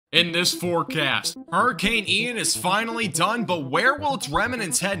In this forecast, Hurricane Ian is finally done, but where will its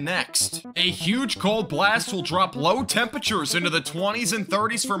remnants head next? A huge cold blast will drop low temperatures into the 20s and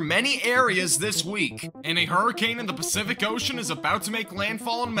 30s for many areas this week, and a hurricane in the Pacific Ocean is about to make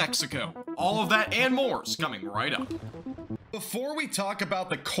landfall in Mexico. All of that and more is coming right up. Before we talk about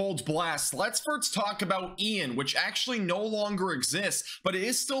the cold blast, let's first talk about Ian, which actually no longer exists, but it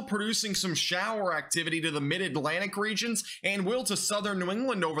is still producing some shower activity to the mid-Atlantic regions and will to southern New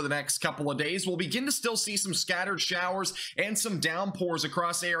England over the next couple of days. We'll begin to still see some scattered showers and some downpours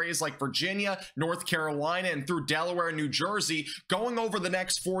across areas like Virginia, North Carolina, and through Delaware and New Jersey going over the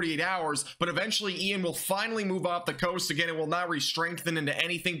next 48 hours, but eventually Ian will finally move off the coast again. It will not re-strengthen into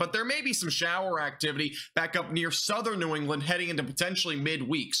anything, but there may be some shower activity back up near southern New England heading into potentially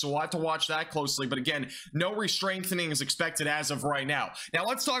midweek, so we'll have to watch that closely. But again, no re-strengthening is expected as of right now. Now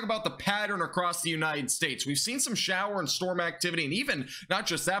let's talk about the pattern across the United States. We've seen some shower and storm activity, and even not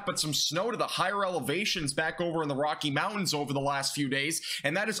just that, but some snow to the higher elevations back over in the Rocky Mountains over the last few days,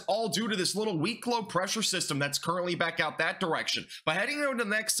 and that is all due to this little weak low pressure system that's currently back out that direction. But heading into the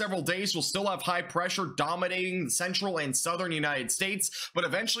next several days, we'll still have high pressure dominating the central and southern United States, but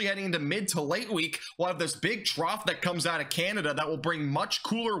eventually heading into mid to late week, we'll have this big trough that comes out of Canada that will bring much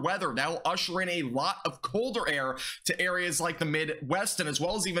cooler weather. That will usher in a lot of colder air to areas like the Midwest, and as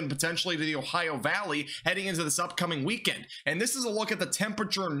well as even potentially to the Ohio Valley heading into this upcoming weekend. And this is a look at the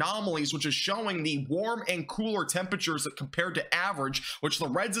temperature anomalies, which is showing the warm and cooler temperatures that compared to average, which the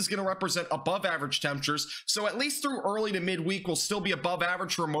reds is going to represent above average temperatures. So at least through early to midweek will still be above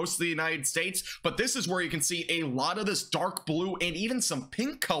average for most of the United States, but this is where you can see a lot of this dark blue and even some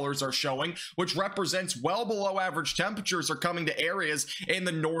pink colors are showing, which represents well below average temperatures are coming to areas in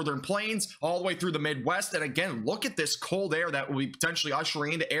the northern plains all the way through the Midwest. And again, look at this cold air that will be potentially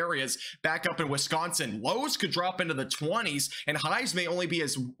ushering into areas back up in Wisconsin. Lows could drop into the 20s and highs may only be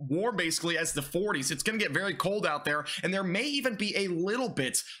as warm basically as the 40s. It's going to get very cold out there, and there may even be a little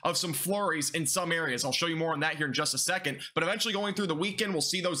bit of some flurries in some areas. I'll show you more on that here in just a second, but eventually going through the weekend, we'll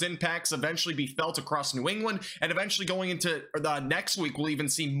see those impacts eventually be felt across New England, and eventually going into the next week, we'll even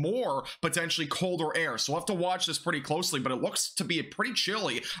see more potentially colder air. So we'll have to watch this pretty closely, but it looks to be a pretty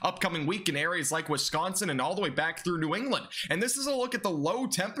chilly upcoming week in areas like Wisconsin and all the way back through New England. And this is a look at the low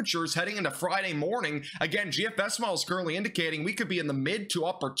temperatures heading into Friday morning. Again, GFS model is currently indicating we could be in the mid to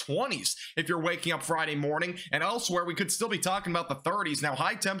upper 20s if you're waking up Friday morning, and elsewhere we could still be talking about the 30s. Now,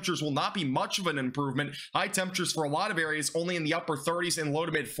 high temperatures will not be much of an improvement. High temperatures for a lot of areas only in the upper 30s and low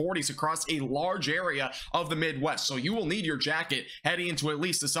to mid 40s across a large area of the Midwest. So you will need your jacket heading into at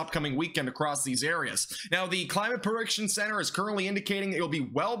least this upcoming weekend across these areas. Now, the Climate Prediction Center is currently indicating it'll be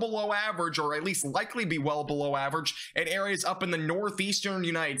well below average, or at least likely be well below average in areas up in the northeastern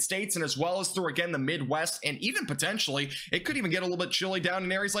United States, and as well as through again the Midwest, and even potentially it could even get a little bit chilly down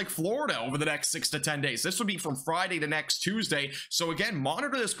in areas like Florida over the next 6 to 10 days. This would be from Friday to next Tuesday. So again,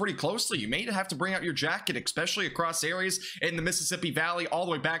 monitor this pretty closely. You may have to bring out your jacket, especially across areas in the Mississippi Valley all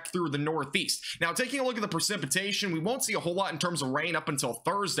the way back through the Northeast. Now, taking a look at the precipitation, we won't see a whole lot in terms of rain up until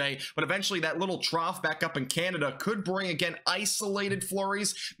Thursday, but eventually that little trough back up in Canada could bring again isolated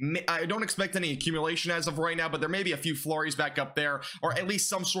flurries. I don't expect any accumulation as of right now, but there may be a few flurries back up there, or at least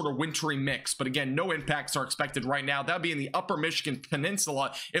some sort of wintry mix. But again, no impacts are expected right now. That would be in the upper Michigan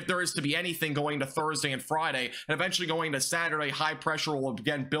Peninsula if there is to be anything going to Thursday and Friday, and eventually going to Saturday. High pressure will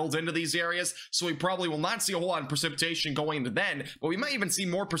again build into these areas, so we probably will not see a whole lot of precipitation going into then, but we might even see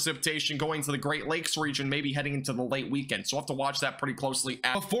more precipitation going to the Great Lakes region, maybe heading into the late weekend. So we'll have to watch that pretty closely.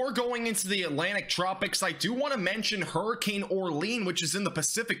 Before going into the Atlantic tropics, I do want to mention Hurricane Orlene, which is in the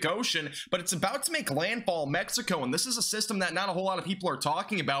Pacific Ocean, but it's about to make landfall in Mexico, and this is a system that not a whole lot of people are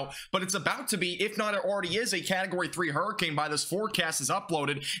talking about, but it's about to be, if not it already is, a Category 3 hurricane by this forecast is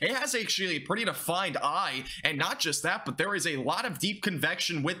uploaded. It has actually a pretty defined eye, and not just that, but there is a lot of deep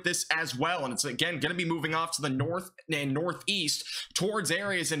convection with this as well, and it's again going to be moving off to the north and northeast towards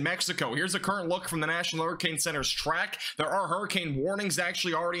areas in Mexico. Here's a current look from the National Hurricane Center's track. There are hurricane warnings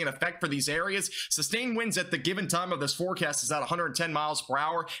actually already in effect for these areas. Sustained winds at the given time of this forecast is at 110 miles per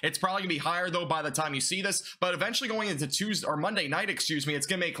hour. It's probably gonna be higher though by the time you see this, but eventually going into Tuesday or Monday night, excuse me, it's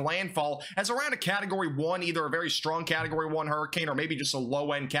gonna make landfall as around a Category 1, either a very strong Category 1 hurricane or maybe just a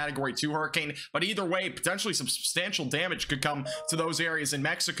low-end Category 2 hurricane. But either way, potentially some substantial damage could come to those areas in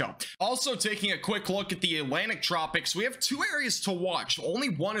Mexico. Also, taking a quick look at the Atlantic tropics, we have two areas to watch. Only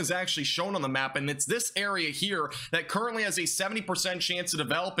one is actually shown on the map, and it's this area here that currently has a 70% chance of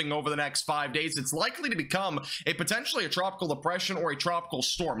developing over the next 5 days. It's likely to become potentially a tropical depression or a tropical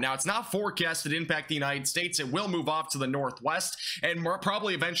storm. Now, it's not forecasted to impact the United States. It will move off to the northwest and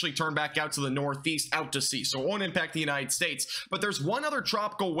probably eventually turn back out to the northeast, out to sea. So it won't impact the United States. But there's one other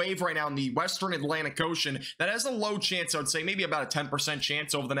tropical wave right now in the western Atlantic Ocean that has a low chance, I would say maybe about a 10%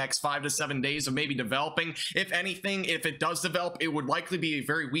 chance over the next 5 to 7 days of maybe developing. If anything, if it does develop, it would likely be a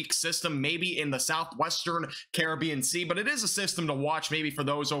very weak system, maybe in the southwestern Caribbean Sea, but it is a system to watch maybe for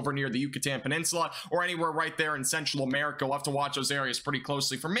those over near the Yucatan Peninsula or anywhere right there in Central America. We'll have to watch those areas pretty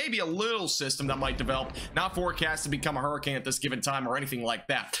closely for maybe a little system that might develop, not forecast to become a hurricane at this given time or anything like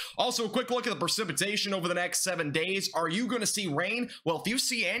that. Also, a quick look at the precipitation over the next 7 days. Are you going to see rain? Well, if you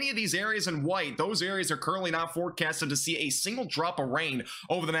see any of these areas in white, those areas are currently not forecasted to see a single drop of rain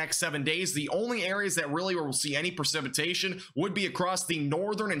over the next 7 days. The only areas that really will see any precipitation would be across the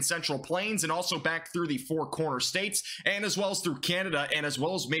northern and central plains and also back through the Four Corner states and as well as through Canada and as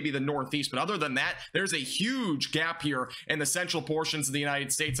well as maybe the northeast. But other than that, there's a huge gap here in the central portions of the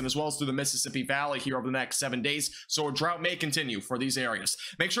United States and as well as through the Mississippi Valley here over the next 7 days. So a drought may continue for these areas.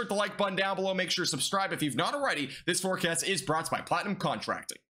 Make sure to hit the like button down below. Make sure to subscribe if you've not already. This forecast is brought to you by Platinum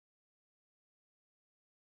Contracting.